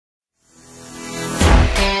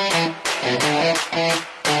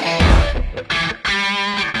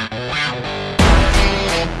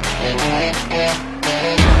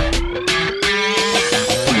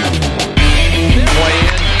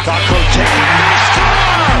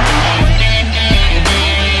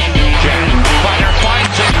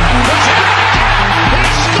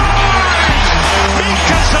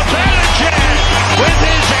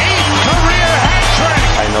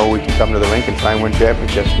come to the rink and try and win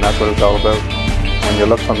championships, and that's what it's all about. When you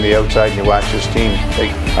look from the outside and you watch this team,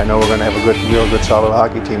 I know we're going to have a real good, solid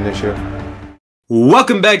hockey team this year.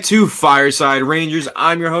 Welcome back to Fireside Rangers.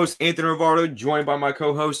 I'm your host, Anthony Rivardo, joined by my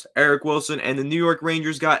co-host, Eric Wilson, and the New York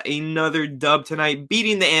Rangers got another dub tonight,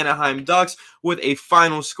 beating the Anaheim Ducks with a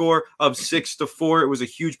final score of 6-4. It was a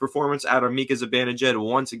huge performance out of Mika Zibanejad.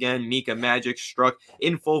 Once again, Mika Magic struck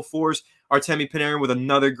in full force. Artemi Panarin with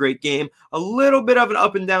another great game. A little bit of an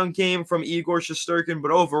up-and-down game from Igor Shesterkin, but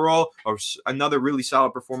overall, another really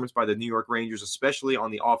solid performance by the New York Rangers, especially on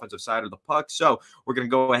the offensive side of the puck. So we're going to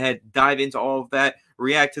go ahead, dive into all of that,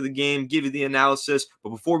 react to the game, give you the analysis.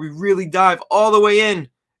 But before we really dive all the way in,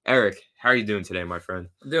 Eric, how are you doing today, my friend?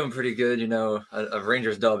 I'm doing pretty good. You know, a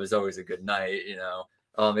Rangers dub is always a good night. You know,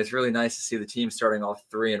 it's really nice to see the team starting off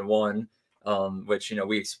 3-1, which, you know,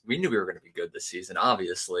 we knew we were going to be good this season,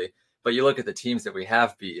 obviously. But you look at the teams that we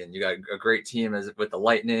have beaten. You got a great team with the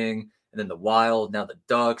Lightning, and then the Wild, now the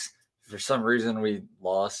Ducks. For some reason, we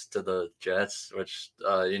lost to the Jets, which,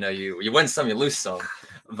 you know, you win some, you lose some.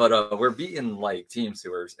 But we're beating, like, teams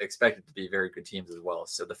who are expected to be very good teams as well.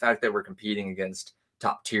 So the fact that we're competing against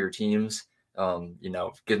top-tier teams, you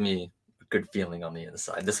know, gives me a good feeling on the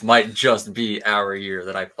inside. This might just be our year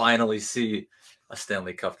that I finally see a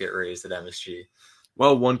Stanley Cup get raised at MSG.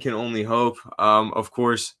 Well, one can only hope. Of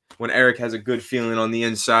course, when Eric has a good feeling on the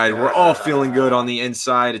inside, we're all feeling good on the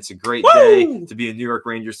inside. It's a great day to be a New York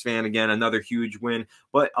Rangers fan. Again, another huge win.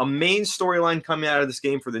 But a main storyline coming out of this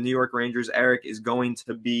game for the New York Rangers, Eric, is going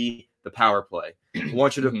to be the power play. I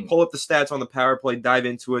want you to pull up the stats on the power play, dive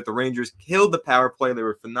into it. The Rangers killed the power play. They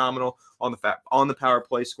were phenomenal on the power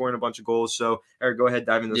play, scoring a bunch of goals. So, Eric, go ahead,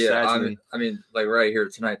 dive into the stats. I mean, like right here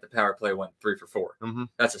tonight, the power play went 3 for 4.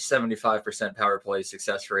 That's a 75% power play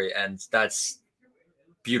success rate, and that's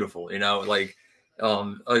beautiful. You know, like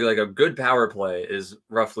a good power play is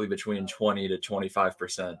roughly between 20 to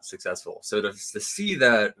 25% successful. So to see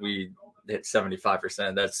that we hit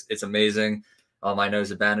 75%, it's amazing. I know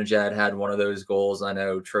Zibanejad had one of those goals. I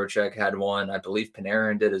know Trocheck had one. I believe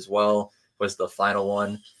Panarin did as well, was the final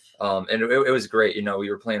one. And it was great. You know, we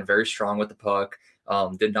were playing very strong with the puck.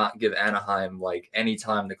 Did not give Anaheim, like, any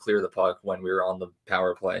time to clear the puck when we were on the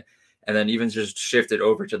power play. And then even just shifted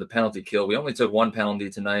over to the penalty kill. We only took one penalty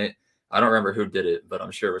tonight. I don't remember who did it, but I'm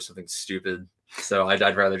sure it was something stupid. So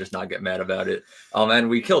I'd rather just not get mad about it. And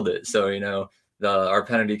we killed it. So, you know, our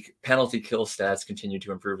penalty kill stats continue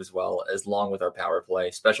to improve as well, as long with our power play.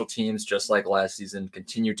 Special teams, just like last season,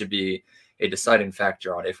 continue to be a deciding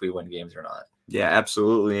factor on if we win games or not. Yeah,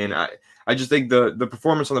 absolutely. And I just think the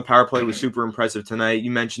performance on the power play was super impressive tonight. You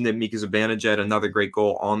mentioned that Mika Zibanejad, another great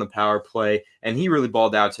goal on the power play, and he really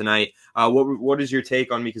balled out tonight. What is your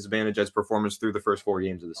take on Mika Zibanejad's performance through the first 4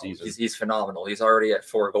 games of the season? He's phenomenal. He's already at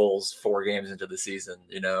 4 goals, 4 games into the season,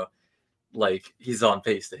 you know. Like, he's on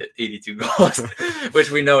pace to hit 82 goals,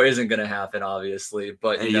 which we know isn't going to happen, obviously.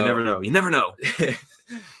 But you never know. You never know.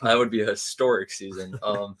 That would be a historic season.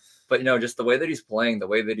 But, you know, just the way that he's playing, the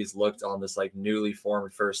way that he's looked on this, like, newly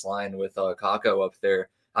formed first line with Kakko up there,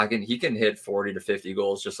 he can hit 40 to 50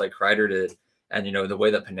 goals just like Kreider did. And, you know, the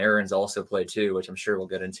way that Panarin's also played too, which I'm sure we'll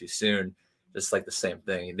get into soon, just like the same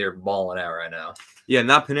thing. They're balling out right now. Yeah,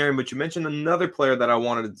 not Panarin, but you mentioned another player that I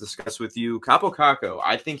wanted to discuss with you, Kaapo Kakko.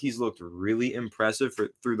 I think he's looked really impressive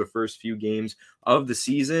through the first few games of the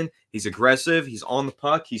season. He's aggressive. He's on the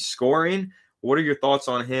puck. He's scoring. What are your thoughts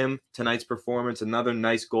on him, tonight's performance? Another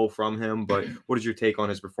nice goal from him, but what is your take on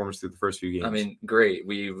his performance through the first few games? I mean, great.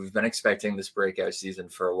 We've been expecting this breakout season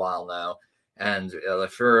for a while now. And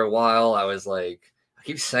for a while, I was like, I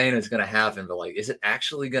keep saying it's going to happen, but, like, is it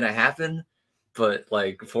actually going to happen? But,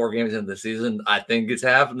 like, 4 games into the season, I think it's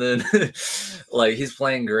happening. Like, he's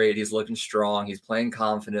playing great. He's looking strong. He's playing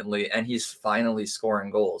confidently, and he's finally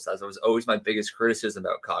scoring goals. That was always my biggest criticism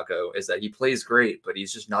about Kakko, is that he plays great, but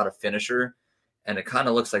he's just not a finisher. And it kind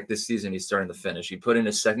of looks like this season he's starting to finish. He put in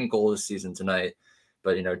his 2nd goal this season tonight.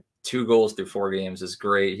 But, you know, 2 goals through 4 games is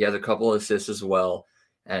great. He has a couple of assists as well.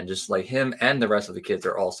 And just like him and the rest of the kids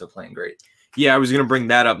are also playing great. Yeah, I was going to bring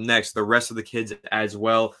that up next. The rest of the kids as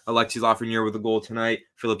well. Alexis Lafreniere with a goal tonight.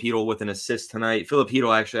 Philip Hedl with an assist tonight. Philip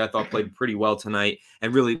Hedl, actually, I thought played pretty well tonight.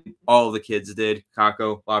 And really, all of the kids did.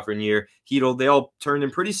 Kakko, Lafreniere, Hedl, they all turned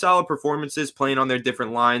in pretty solid performances, playing on their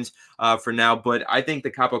different lines for now. But I think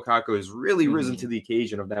the Kaapo Kakko has really risen to the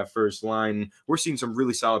occasion of that first line. We're seeing some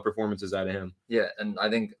really solid performances out of him. Yeah, and I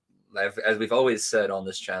think, as we've always said on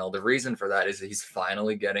this channel, the reason for that is that he's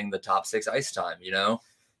finally getting the top 6 ice time, you know?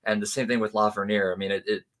 And the same thing with Lafreniere. I mean,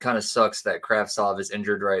 it kind of sucks that Kravtsov is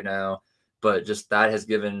injured right now, but just that has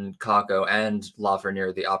given Kakko and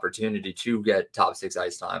Lafreniere the opportunity to get top 6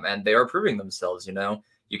 ice time, and they are proving themselves, you know?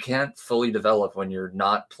 you can't fully develop when you're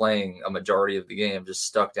not playing a majority of the game, just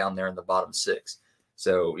stuck down there in the bottom 6.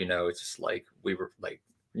 So, you know, it's just like we were like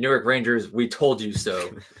New York Rangers, we told you so,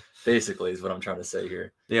 basically, is what I'm trying to say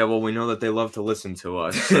here. Yeah, well, we know that they love to listen to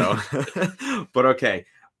us. So, but okay,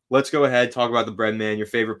 let's go ahead, talk about the bread man, your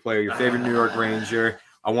favorite player, your favorite New York Ranger.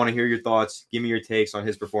 I want to hear your thoughts. Give me your takes on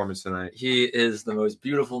his performance tonight. He is the most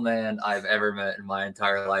beautiful man I've ever met in my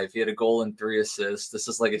entire life. He had a goal and 3 assists. This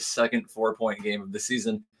is like his second 4-point game of the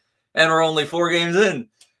season, and we're only 4 games in.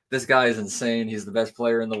 This guy is insane. He's the best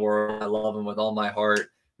player in the world. I love him with all my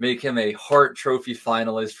heart. Make him a Hart Trophy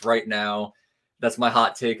finalist right now. That's my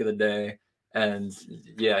hot take of the day. And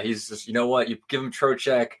yeah, he's just, you know what? You give him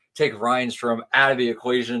Trocheck, take Reinstrom out of the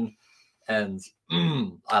equation, and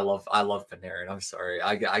I love Panarin. I'm sorry.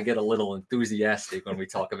 I get a little enthusiastic when we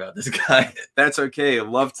talk about this guy. That's okay.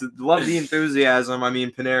 Love the enthusiasm. I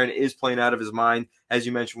mean, Panarin is playing out of his mind. As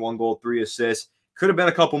you mentioned, 1 goal, 3 assists. Could have been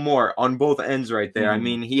a couple more on both ends right there. I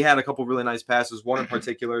mean, he had a couple really nice passes, one in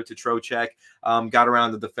particular to Trocheck. Got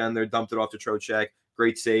around the defender, dumped it off to Trocheck.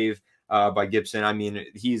 Great save by Gibson. I mean,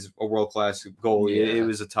 he's a world-class goalie. Yeah. It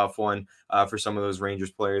was a tough one for some of those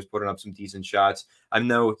Rangers players, putting up some decent shots. I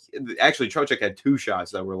know, actually, Trocheck had 2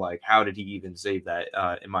 shots that were like, how did he even save that,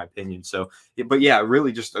 in my opinion? So, but yeah,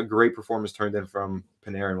 really just a great performance turned in from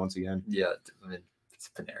Panarin once again. Yeah, I mean, it's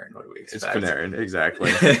Panarin. What do we expect? It's Panarin,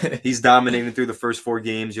 exactly. He's dominating through the first 4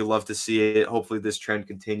 games. You'll love to see it. Hopefully this trend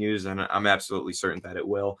continues, and I'm absolutely certain that it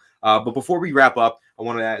will. But before we wrap up, I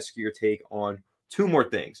want to ask you your take on 2 more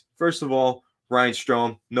things. First of all,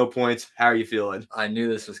 Reinstrom, no points. How are you feeling? I knew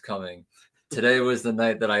this was coming. Today was the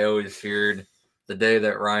night that I always feared, the day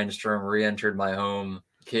that Reinstrom re-entered my home,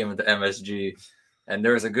 came into MSG. And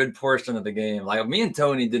there was a good portion of the game. Like, me and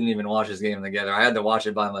Tony didn't even watch this game together. I had to watch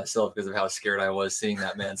it by myself because of how scared I was seeing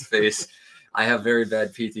that man's face. I have very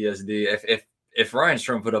bad PTSD. If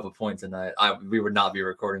Reinstrom put up a point tonight, we would not be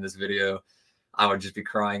recording this video. I would just be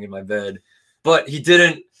crying in my bed. But he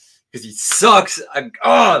didn't, because he sucks.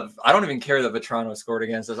 I don't even care that Vetrano scored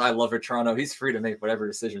against us. I love Vetrano. He's free to make whatever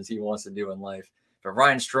decisions he wants to do in life. But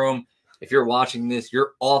Reinstrom, if you're watching this,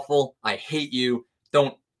 you're awful. I hate you.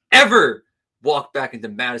 Don't ever walk back into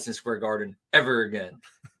Madison Square Garden ever again.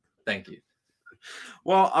 Thank you.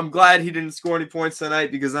 Well, I'm glad he didn't score any points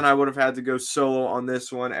tonight, because then I would have had to go solo on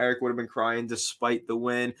this one. Eric would have been crying despite the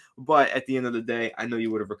win. But at the end of the day, I know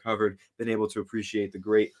you would have recovered, been able to appreciate the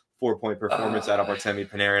great 4-point performance out of Artemi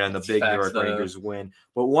Panarin and the big New York Rangers win.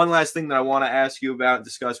 But one last thing that I want to ask you about and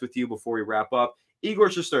discuss with you before we wrap up, Igor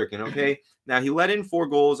Shesterkin, okay? Now, he let in 4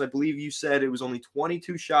 goals. I believe you said it was only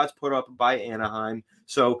 22 shots put up by Anaheim.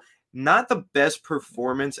 So not the best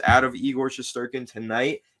performance out of Igor Shesterkin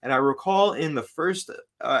tonight. And I recall in the first,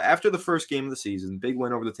 after the first game of the season, big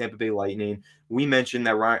win over the Tampa Bay Lightning, we mentioned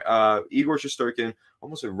that Igor Shesterkin,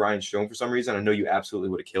 almost said Reinstrom for some reason. I know you absolutely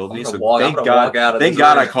would have killed me. So thank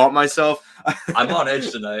God I caught myself. I'm on edge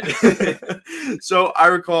tonight. So I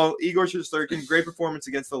recall Igor Shesterkin, great performance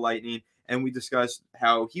against the Lightning. And we discussed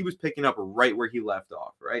how he was picking up right where he left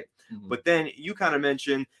off, right? Mm-hmm. But then you kind of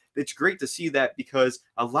mentioned it's great to see that, because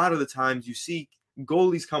a lot of the times you see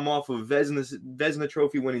goalies come off of Vezina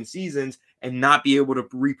Trophy winning seasons and not be able to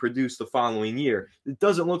reproduce the following year. It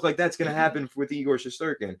doesn't look like that's going to happen with Igor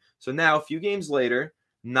Shesterkin. So now, a few games later,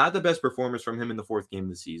 not the best performance from him in the 4th game of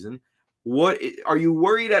the season. What are you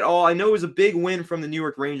worried at all? I know it was a big win from the New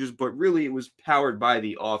York Rangers, but really it was powered by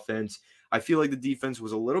the offense. I feel like the defense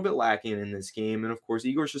was a little bit lacking in this game. And, of course,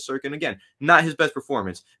 Igor Shesterkin, again, not his best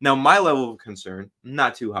performance. Now, my level of concern,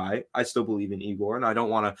 not too high. I still believe in Igor, and I don't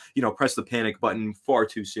want to, press the panic button far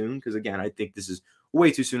too soon, because, again, I think this is way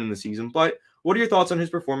too soon in the season. But what are your thoughts on his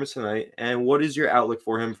performance tonight, and what is your outlook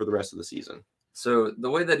for him for the rest of the season? So the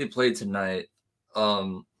way that he played tonight,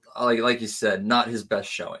 like you said, not his best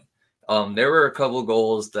showing. There were a couple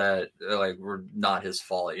goals that were not his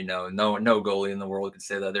fault. No goalie in the world could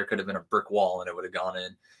say that. There could have been a brick wall and it would have gone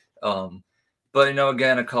in. But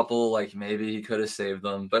again, a couple, maybe he could have saved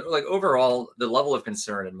them. But overall, the level of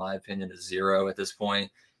concern, in my opinion, is 0 at this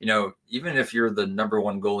point. Even if you're the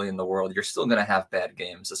 #1 goalie in the world, you're still going to have bad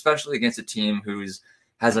games, especially against a team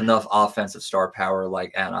has enough offensive star power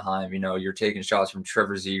like Anaheim. You're taking shots from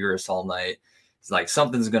Trevor Zegras all night. It's like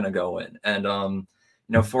something's going to go in. And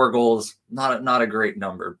 4 goals, not a great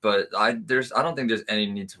number, but I don't think there's any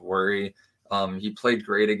need to worry. He played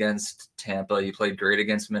great against Tampa. He played great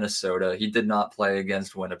against Minnesota. He did not play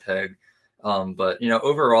against Winnipeg. But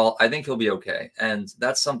overall, I think he'll be okay. And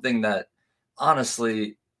that's something that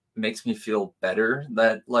honestly makes me feel better.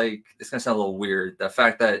 That it's gonna sound a little weird. The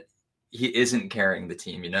fact that he isn't carrying the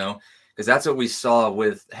team, because because that's what we saw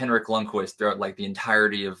with Henrik Lundqvist throughout like the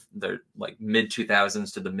entirety of the like mid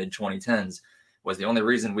 2000s to the mid 2010s. Was the only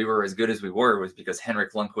reason we were as good as we were was because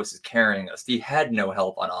Henrik Lundqvist is carrying us. He had no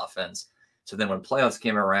help on offense. So then when playoffs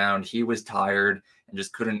came around, he was tired and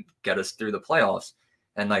just couldn't get us through the playoffs.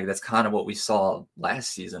 And like that's kind of what we saw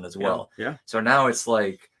last season as well. Yeah. So now it's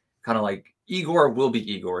like kind of like Igor will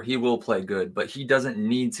be Igor. He will play good, but he doesn't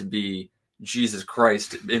need to be Jesus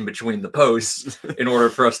Christ in between the posts in order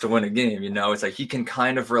for us to win a game. You know, it's like he can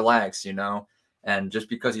kind of relax, you know, and just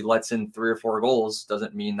because he lets in 3 or 4 goals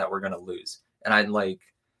doesn't mean that we're going to lose. And I like,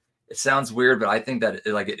 it sounds weird, but I think that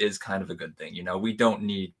it is kind of a good thing. You know, we don't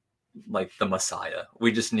need like the Messiah.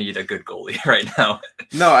 We just need a good goalie right now.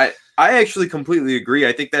 No, I actually completely agree.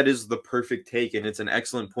 I think that is the perfect take, and it's an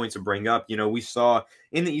excellent point to bring up. You know, we saw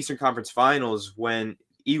in the Eastern Conference Finals when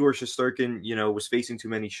Igor Shesterkin, you know, was facing too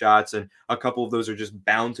many shots, and a couple of those are just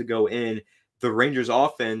bound to go in. The Rangers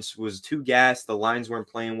offense was too gassed. The lines weren't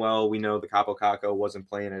playing well. We know the Capo Caco wasn't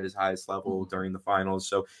playing at his highest level during the finals.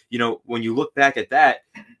 So, you know, when you look back at that,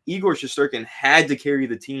 Igor Shesterkin had to carry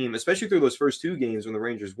the team, especially through those first 2 games when the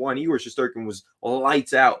Rangers won. Igor Shesterkin was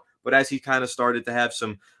lights out. But as he kind of started to have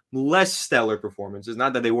some less stellar performances,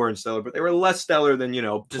 not that they weren't stellar, but they were less stellar than, you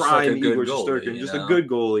know, just prime like Igor Shesterkin, just a good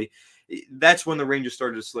goalie. That's when the Rangers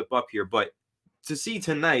started to slip up here. But to see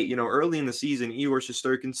tonight, you know, early in the season, Igor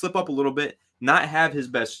Shesterkin slip up a little bit, not have his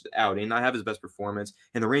best outing, not have his best performance,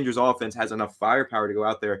 and the Rangers offense has enough firepower to go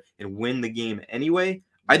out there and win the game anyway.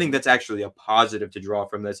 I think that's actually a positive to draw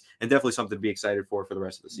from this, and definitely something to be excited for the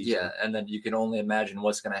rest of the season. Yeah, and then you can only imagine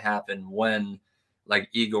what's going to happen when like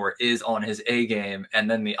Igor is on his A game, and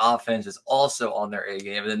then the offense is also on their A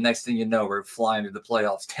game, and the next thing you know, we're flying through the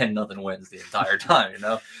playoffs, 10-0 wins the entire time. You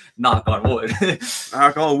know, knock on wood.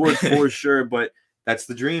 Knock on wood for sure, but that's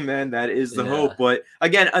the dream, man. That is the hope. But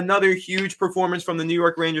again, another huge performance from the New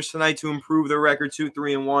York Rangers tonight to improve their record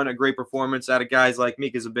 2-3-1. A great performance out of guys like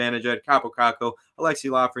Mika Zibanejad, Capo Caco, Alexei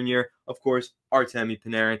Lafreniere, of course, Artemi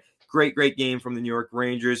Panarin. Great game from the New York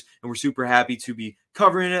Rangers, and we're super happy to be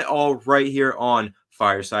covering it all right here on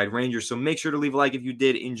Fireside Rangers. So make sure to leave a like if you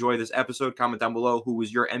did enjoy this episode. Comment down below who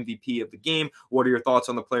was your MVP of the game. What are your thoughts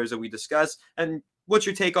on the players that we discussed? And what's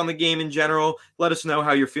your take on the game in general? Let us know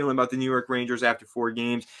how you're feeling about the New York Rangers after 4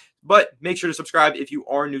 games. But make sure to subscribe if you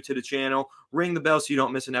are new to the channel. Ring the bell so you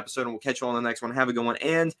don't miss an episode, and we'll catch you on the next one. Have a good one,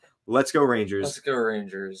 and let's go Rangers. Let's go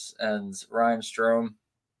Rangers. And Ryan Strome,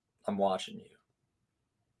 I'm watching you.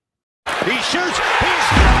 He shoots.